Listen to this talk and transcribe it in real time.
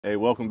Hey,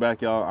 welcome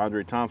back, y'all.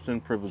 Andre Thompson,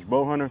 privileged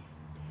bow hunter.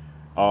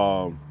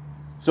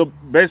 So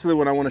basically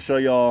what I want to show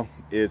y'all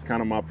is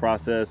kind of my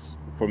process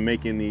for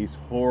making these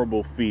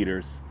horrible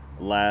feeders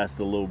last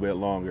a little bit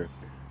longer.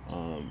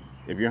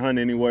 If you're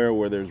hunting anywhere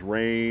where there's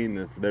rain,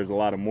 if there's a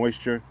lot of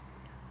moisture,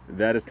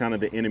 that is kind of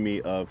the enemy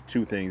of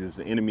two things. It's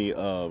the enemy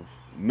of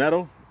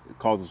metal, it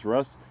causes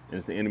rust, and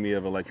it's the enemy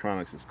of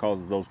electronics, it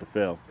causes those to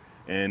fail.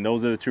 And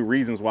those are the two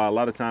reasons why a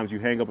lot of times you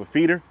hang up a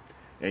feeder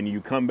and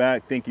you come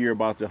back thinking you're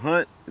about to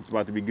hunt, it's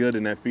about to be good,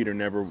 and that feeder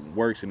never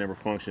works, it never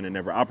functions, it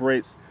never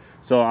operates.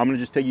 So I'm gonna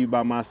just take you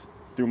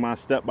through my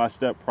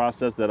step-by-step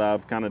process that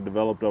I've kind of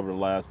developed over the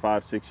last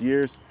 5-6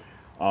 years.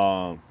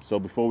 So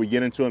before we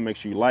get into it, make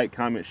sure you like,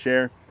 comment,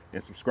 share,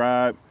 and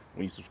subscribe.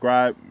 When you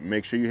subscribe,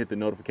 make sure you hit the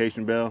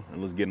notification bell,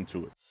 and let's get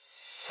into it.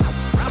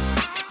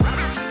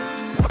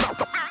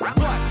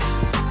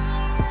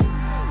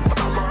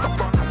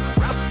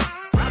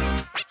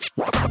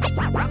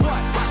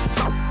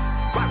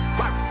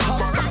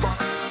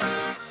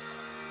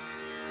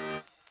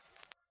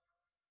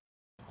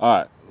 All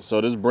right,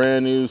 so this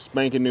brand new,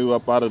 spanking new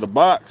up out of the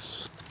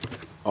box.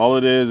 All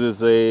it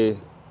is a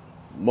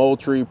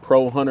Moultrie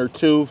Pro Hunter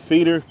 2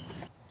 feeder.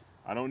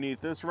 I don't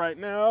need this right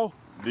now.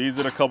 These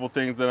are the couple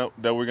things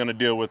that we're gonna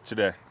deal with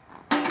today.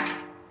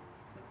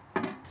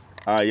 All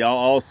right, y'all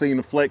all seen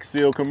the Flex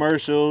Seal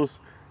commercials.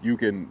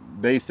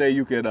 They say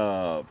you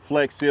can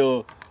Flex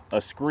Seal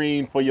a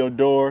screen for your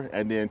door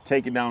and then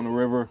take it down the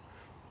river,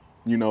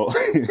 you know,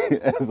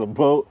 as a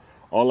boat.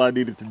 All I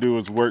needed to do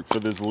is work for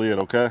this lid,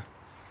 okay?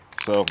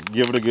 So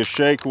give it a good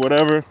shake or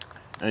whatever,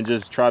 and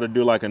just try to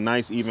do like a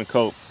nice even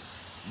coat.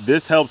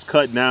 This helps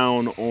cut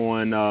down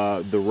on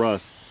the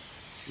rust.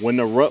 When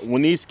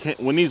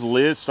these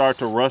lids start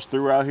to rust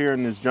through out here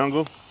in this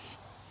jungle,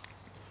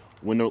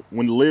 when the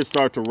lids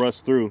start to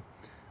rust through,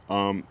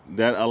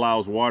 that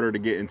allows water to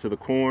get into the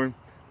corn.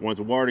 Once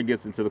water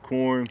gets into the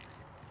corn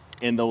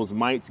and those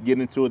mites get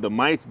into it, the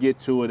mites get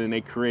to it and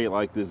they create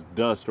like this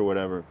dust or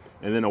whatever.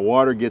 And then the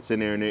water gets in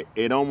there and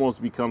it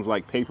almost becomes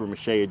like paper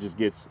mache. It just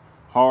gets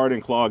hard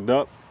and clogged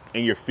up,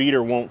 and your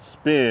feeder won't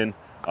spin,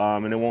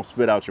 and it won't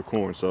spit out your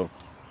corn. So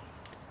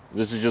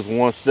this is just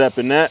one step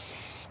in that.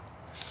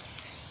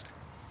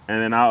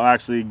 And then I'll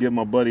actually give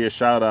my buddy a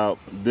shout out.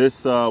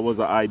 This was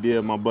an idea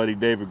of my buddy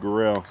David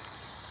Gurrell.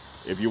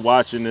 If you're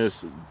watching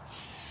this,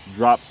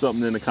 drop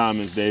something in the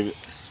comments, David.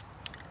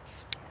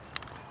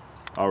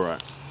 All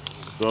right,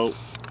 so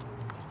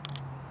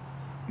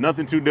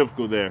nothing too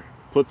difficult there.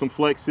 Put some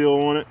Flex Seal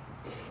on it,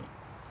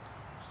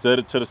 set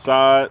it to the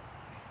side,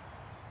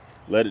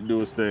 let it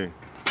do its thing.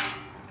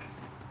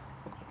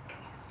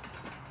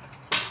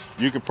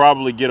 You could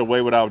probably get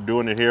away without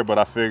doing it here, but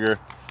I figure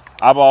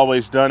I've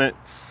always done it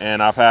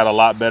and I've had a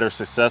lot better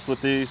success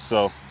with these.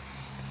 So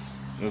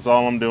that's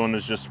all I'm doing,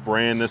 is just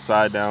spraying this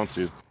side down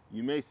too.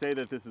 You may say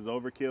that this is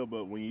overkill,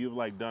 but when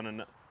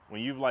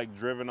you've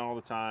driven all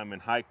the time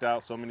and hiked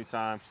out so many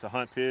times to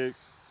hunt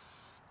pigs,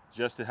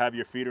 just to have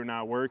your feeder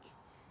not work,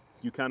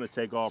 you kind of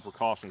take all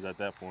precautions at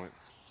that point.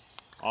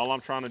 All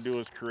I'm trying to do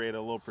is create a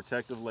little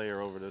protective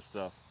layer over this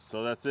stuff.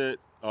 So that's it.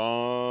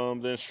 The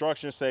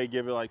instructions say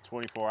give it like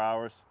 24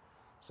 hours.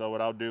 So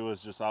what I'll do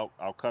is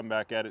I'll come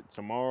back at it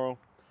tomorrow,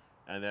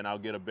 and then I'll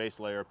get a base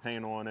layer of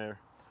paint on there.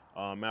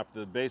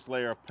 After the base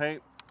layer of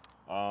paint,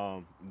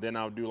 then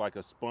I'll do like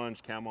a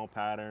sponge camo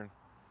pattern.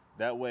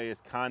 That way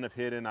it's kind of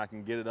hidden. I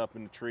can get it up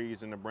in the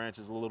trees and the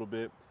branches a little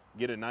bit,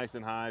 get it nice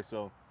and high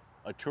so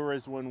a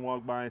tourist wouldn't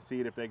walk by and see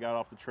it if they got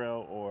off the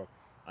trail, or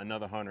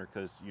another hunter,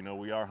 because you know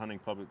we are hunting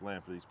public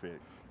land for these pigs.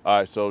 All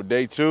right, so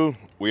day 2,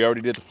 we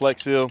already did the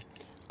Flex Seal.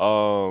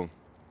 Now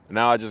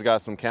I just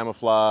got some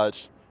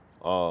camouflage.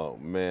 Oh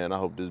man, I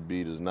hope this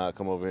bee does not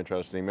come over here and try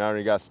to sting me. I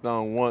already got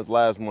stung once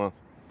last month.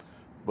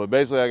 But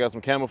basically I got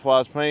some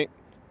camouflage paint.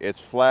 It's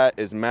flat,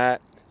 it's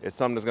matte. It's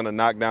something that's gonna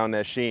knock down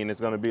that sheen. It's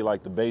gonna be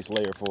like the base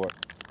layer for it.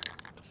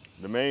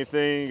 The main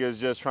thing is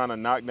just trying to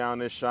knock down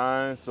this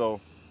shine, so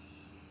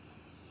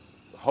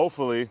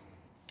hopefully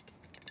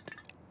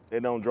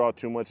it don't draw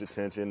too much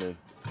attention and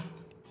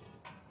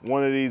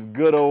one of these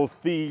good old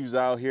thieves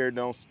out here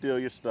don't steal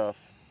your stuff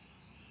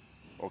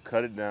or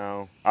cut it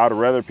down. I'd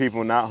rather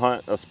people not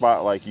hunt a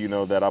spot like, you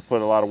know, that I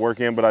put a lot of work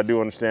in, but I do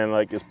understand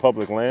like it's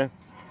public land.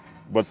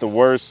 But the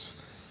worst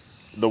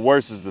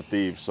is the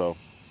thieves. So,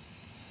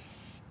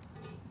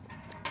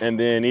 and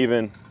then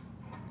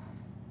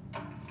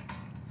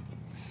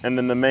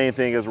the main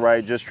thing is,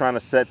 right, just trying to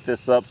set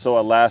this up so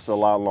it lasts a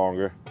lot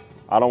longer.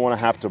 I don't want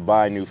to have to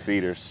buy new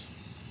feeders.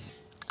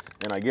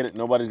 And I get it,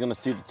 nobody's gonna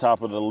see the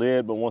top of the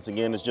lid, but once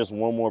again, it's just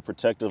one more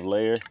protective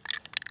layer.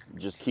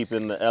 Just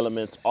keeping the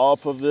elements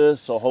off of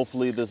this, so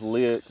hopefully this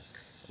lid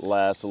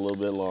lasts a little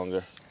bit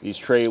longer. These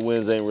trade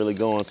winds ain't really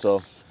going,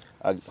 so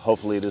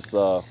hopefully this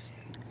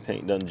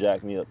paint doesn't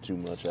jack me up too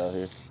much out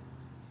here.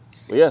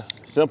 But yeah,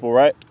 simple,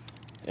 right?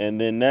 And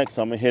then next,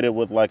 I'm gonna hit it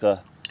with like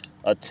a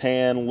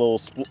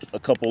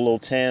couple little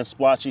tan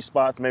splotchy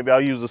spots. Maybe I'll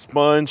use a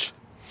sponge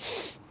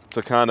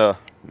to kind of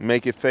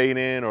make it fade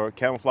in or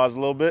camouflage a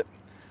little bit,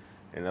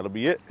 and that'll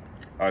be it.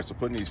 All right, so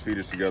putting these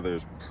feeders together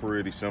is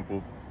pretty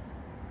simple.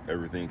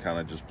 everything kind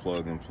of just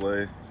plug and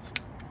play.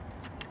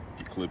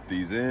 You clip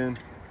these in.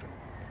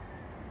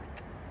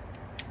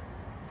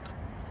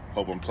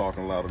 Hope I'm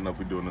talking loud enough.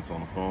 We're doing this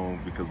on the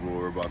phone because where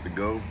we're about to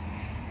go,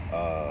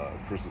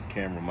 Chris's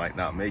camera might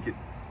not make it.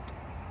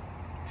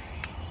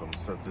 So I'm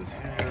gonna set this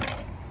here.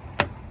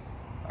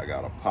 I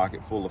got a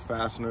pocket full of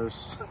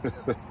fasteners.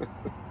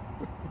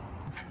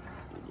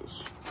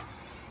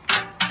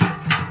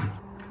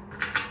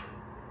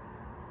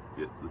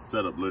 The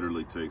setup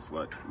literally takes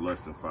like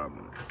less than 5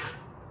 minutes.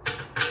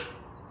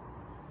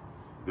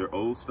 Their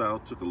old style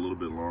took a little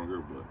bit longer,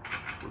 but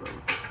it's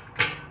whatever.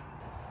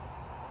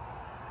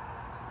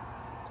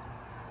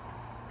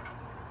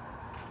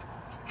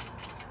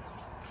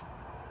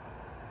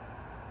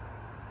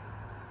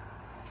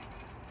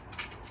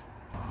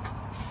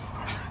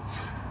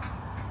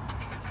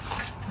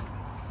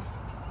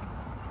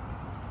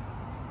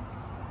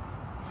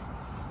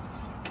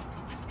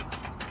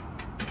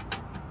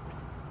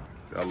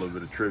 Got a little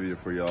bit of trivia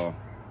for y'all.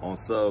 On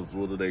subs,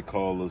 what do they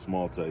call this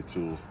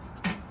multi-tool?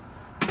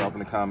 Drop in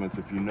the comments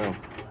if you know.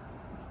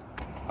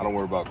 I don't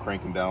worry about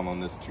cranking down on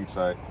this too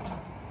tight,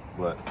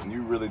 but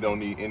you really don't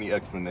need any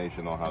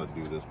explanation on how to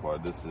do this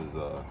part. This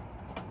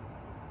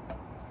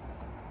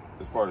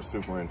part is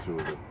super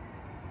intuitive.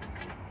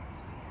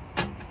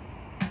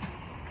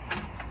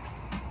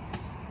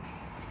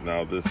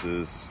 Now this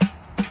is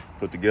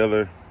put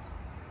together,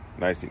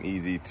 nice and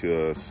easy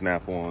to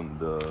snap on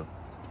the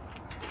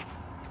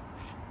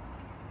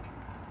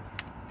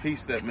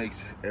piece that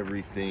makes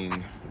everything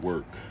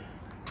work.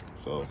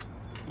 So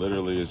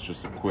literally it's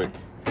just a quick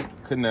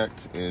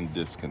connect and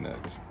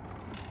disconnect.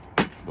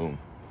 Boom.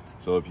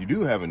 So if you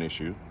do have an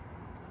issue,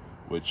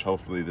 which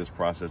hopefully this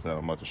process that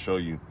I'm about to show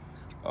you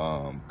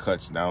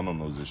cuts down on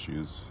those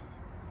issues.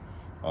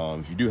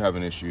 If you do have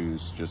an issue,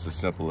 it's just as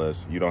simple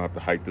as you don't have to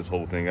hike this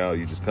whole thing out.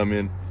 You just come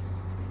in,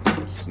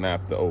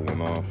 snap the old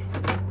one off,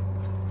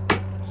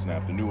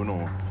 snap the new one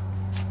on.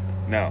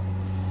 Now,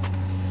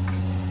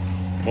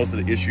 most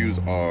of the issues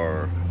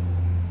are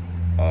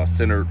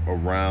centered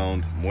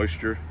around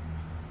moisture.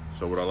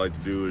 So what I like to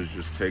do is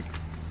just take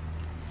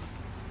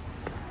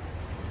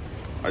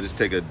a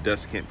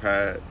desiccant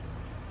pad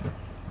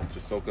to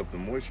soak up the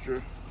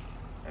moisture,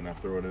 and I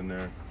throw it in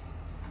there.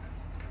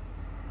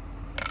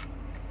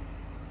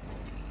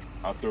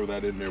 I'll throw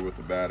that in there with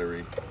the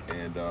battery,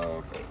 and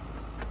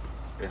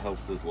it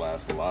helps this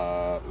last a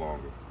lot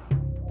longer.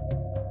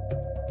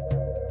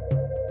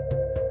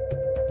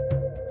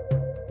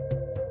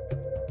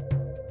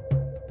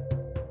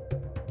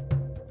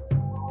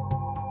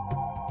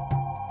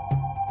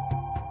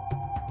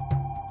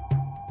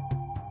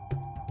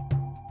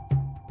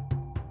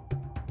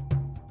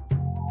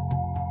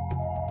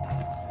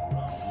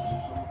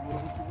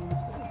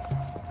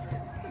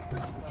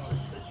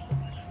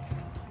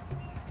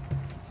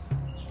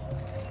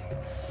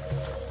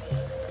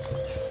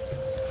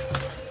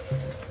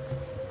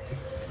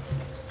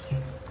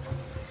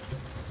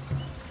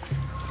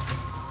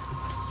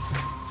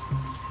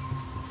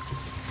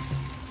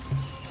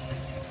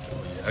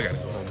 I gotta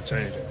go home and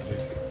change it.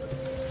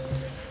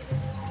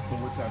 So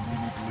what time do you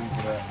need to leave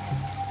for that?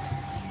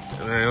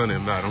 It ain't on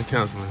that matter. I'm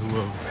canceling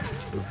whoever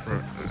in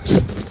front.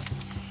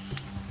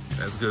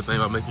 That's a good thing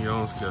about making your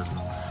own schedule.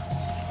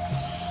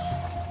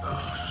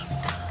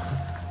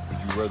 Would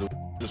you rather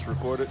just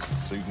record it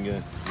so you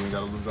ain't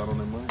gotta lose out on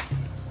that money?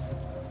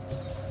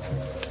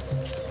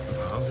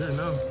 I'm here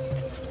now.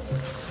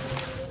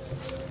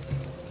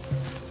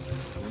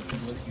 Once you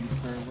let you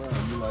turn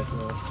around, you're like,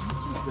 you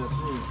 2 steps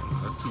in.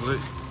 That's too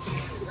late.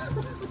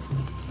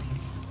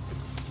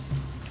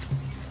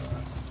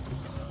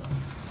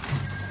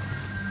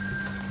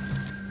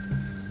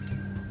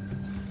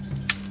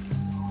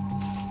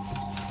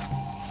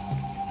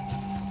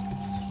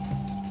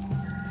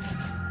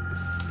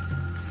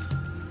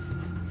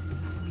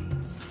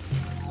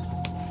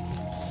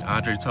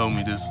 Andre told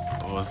me this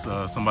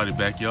was somebody's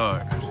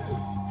backyard.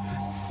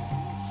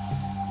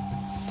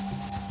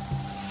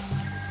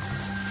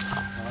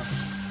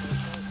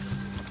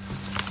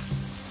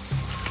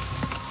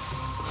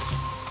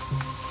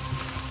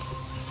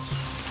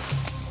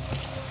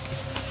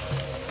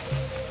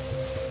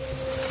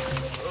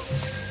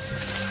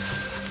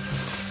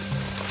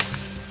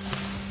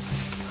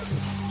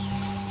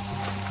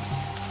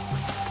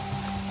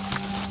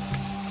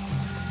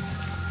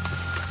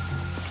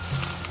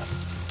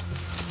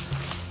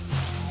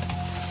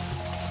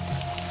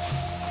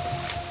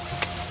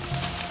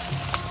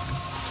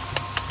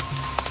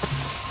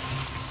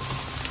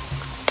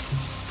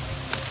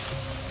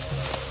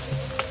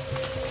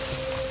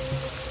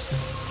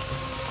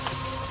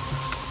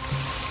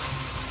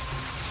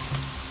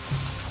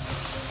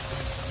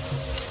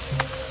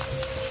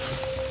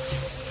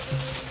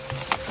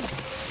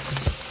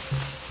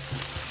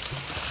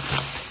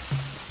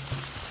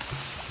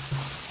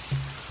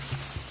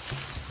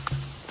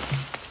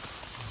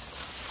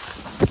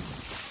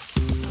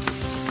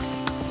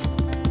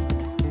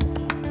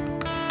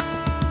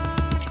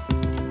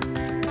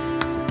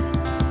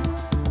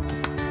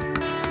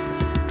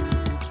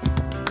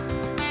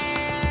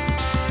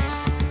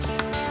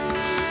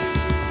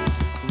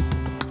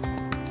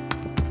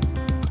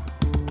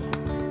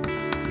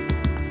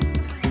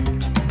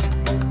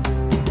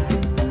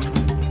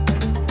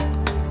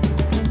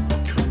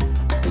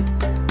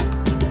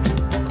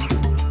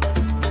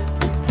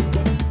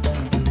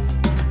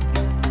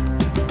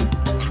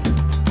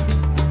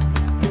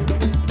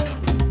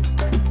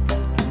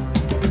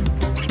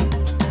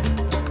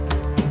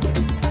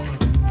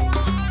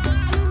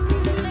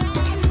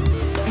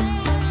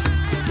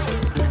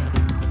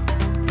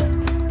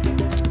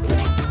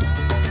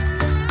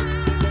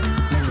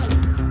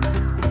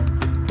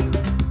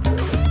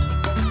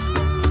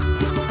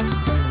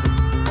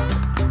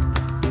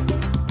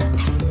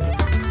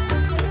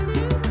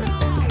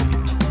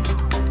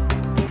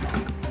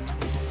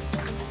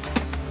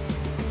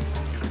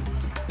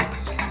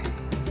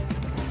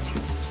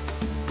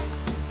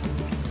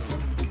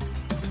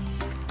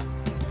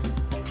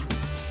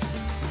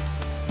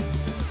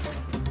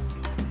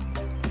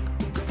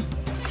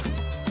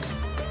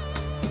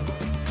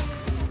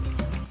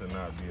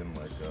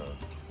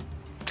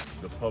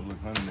 the public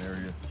hunting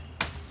area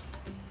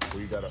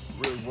where you gotta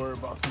really worry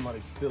about somebody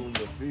stealing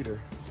your feeder.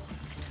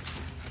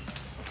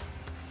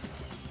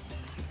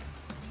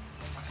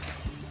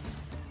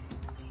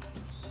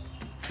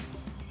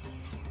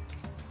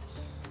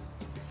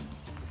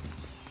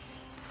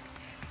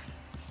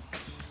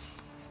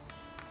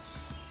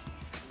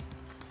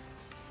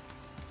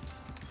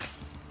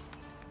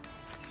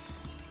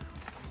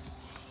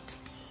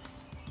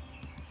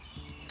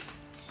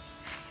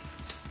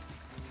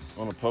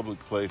 On a public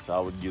place, I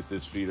would get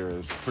this feeder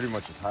as pretty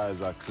much as high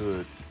as I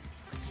could,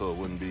 so it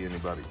wouldn't be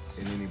anybody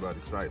in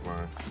anybody's sight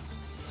line.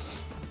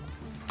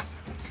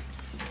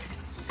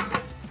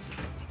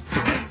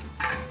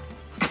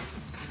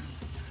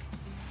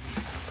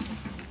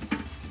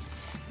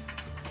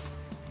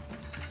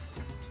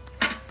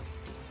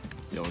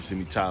 You don't see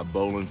me tie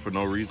bowling for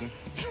no reason.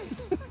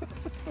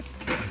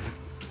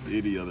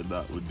 Any other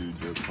knot would do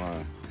just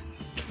fine.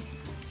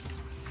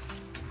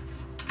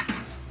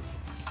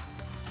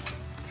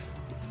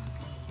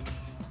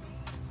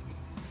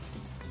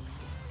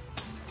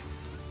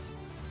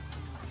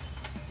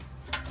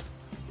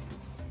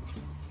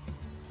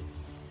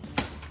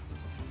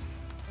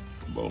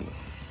 Bowling.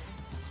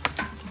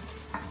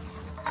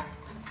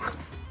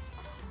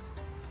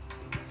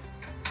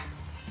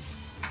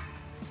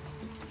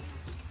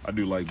 I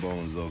do like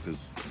bowlings though,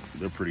 because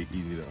they're pretty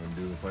easy to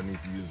undo if I need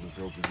to use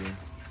this rope again.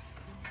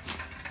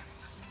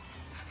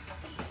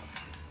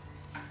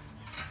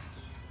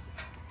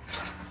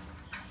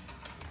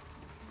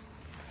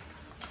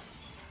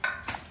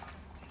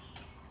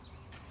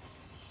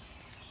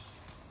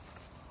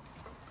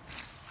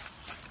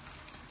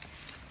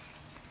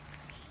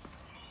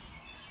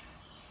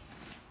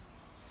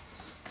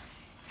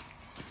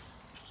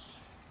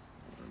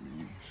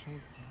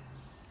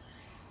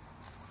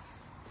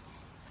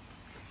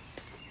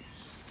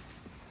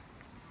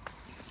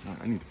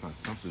 I need to find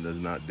something that's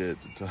not dead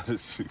to tie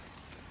this to.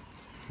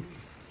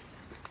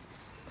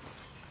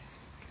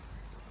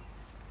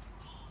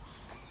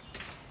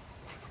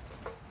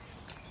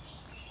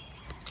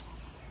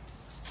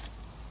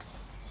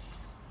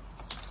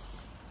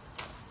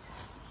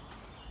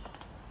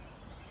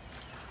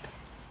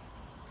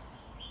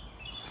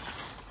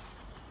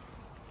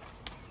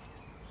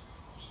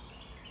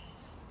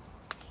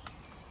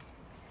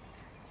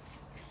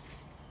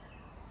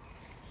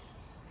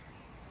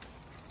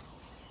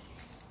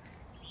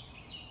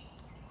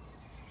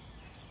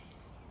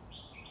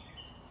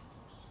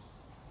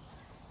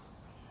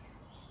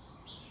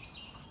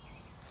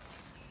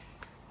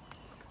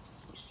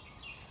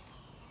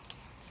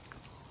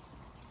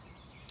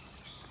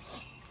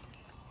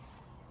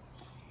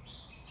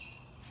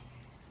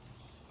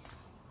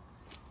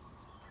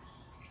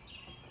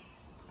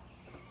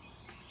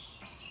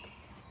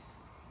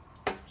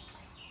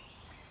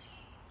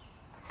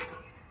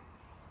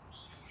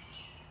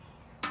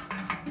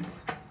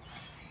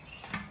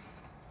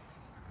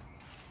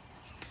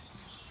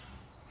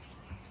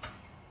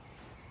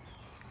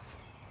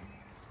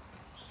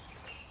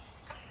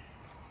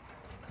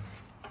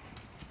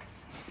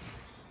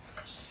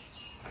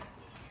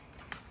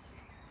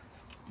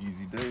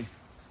 Easy day.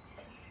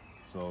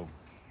 So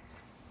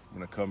I'm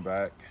gonna come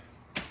back,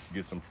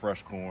 get some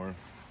fresh corn,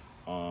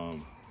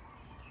 an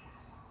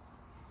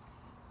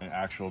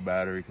actual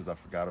battery because I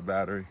forgot a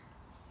battery,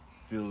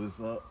 fill this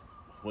up,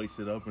 hoist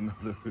it up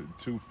another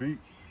 2 feet,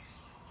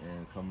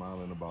 and come out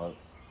in about,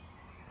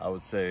 I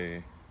would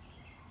say,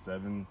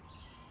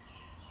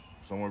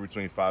 somewhere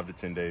between 5 to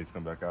 10 days,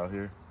 come back out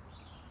here.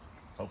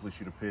 Hopefully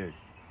shoot a pig.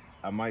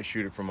 I might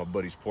shoot it from my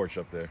buddy's porch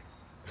up there.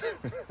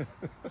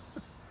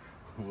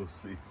 We'll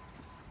see.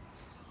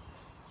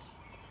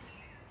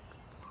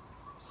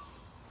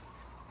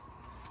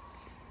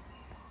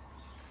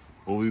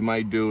 What we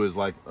might do is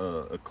like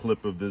a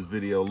clip of this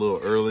video a little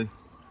early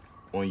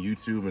on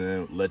YouTube, and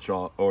then let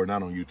y'all, or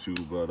not on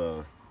YouTube, but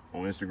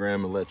on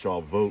Instagram, and let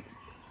y'all vote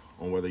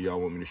on whether y'all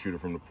want me to shoot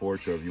it from the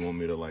porch or if you want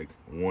me to like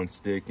one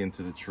stick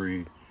into the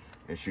tree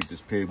and shoot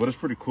this pig. But it's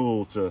pretty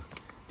cool to,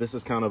 this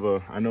is kind of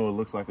a, I know it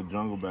looks like a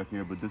jungle back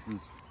here, but this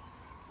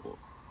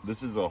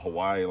is a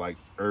Hawaii like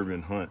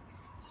urban hunt,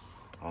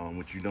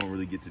 which you don't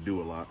really get to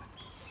do a lot.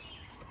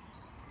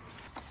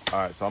 All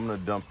right, so I'm gonna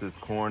dump this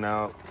corn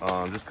out,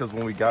 just because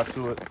when we got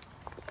to it,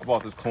 I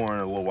bought this corn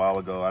a little while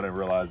ago. I didn't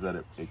realize that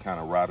it kind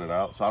of rotted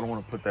out, so I don't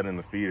want to put that in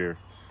the feeder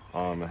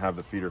and have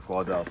the feeder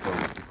clogged out. So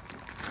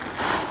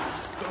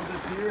just throw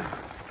this here.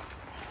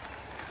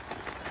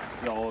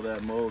 See all of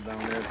that mold down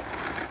there?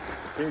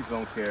 The pigs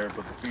don't care,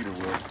 but the feeder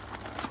will.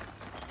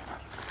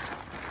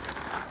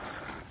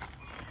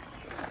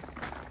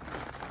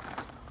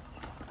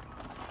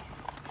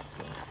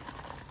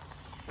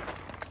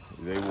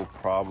 So they will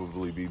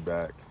probably be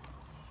back.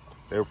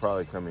 They'll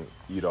probably come and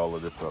eat all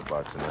of this up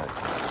by tonight.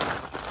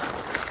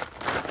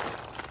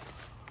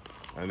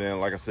 And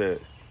then, like I said,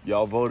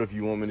 y'all vote if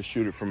you want me to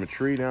shoot it from a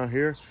tree down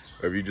here,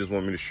 or if you just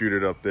want me to shoot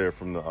it up there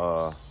from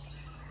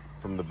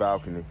the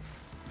balcony.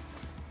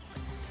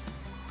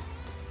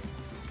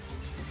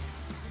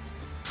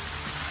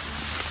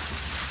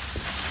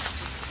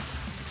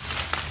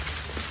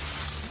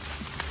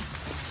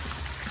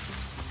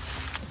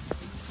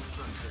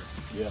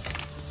 Yeah.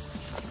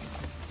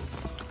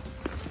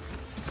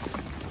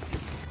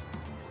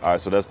 All right,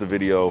 so that's the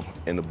video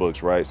in the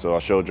books, right? So I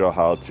showed y'all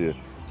how to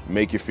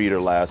make your feeder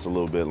last a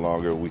little bit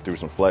longer. We threw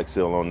some Flex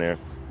Seal on there.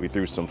 We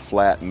threw some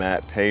flat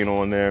matte paint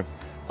on there.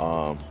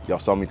 Y'all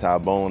saw me tie a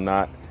bone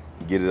knot,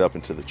 get it up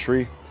into the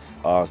tree.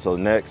 So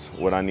next,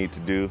 what I need to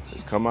do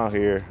is come out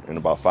here in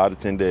about 5 to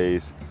 10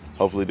 days.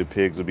 Hopefully the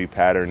pigs will be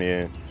patterned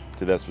in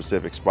to that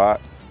specific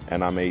spot,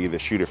 and I may either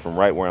shoot it from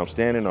right where I'm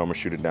standing or I'm gonna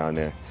shoot it down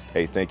there.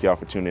 Hey, thank y'all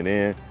for tuning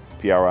in.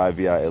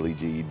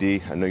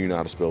 PRIVILEGED. I know you know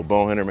how to spell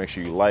Bowhunter. Make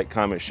sure you like,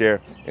 comment,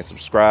 share, and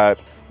subscribe.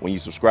 When you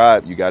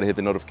subscribe, you gotta hit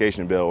the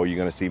notification bell or you're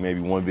gonna see maybe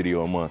one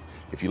video a month.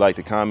 If you like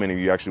to comment, if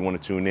you actually wanna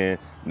tune in,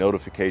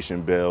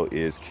 notification bell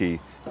is key.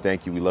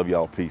 Thank you, we love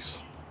y'all, peace.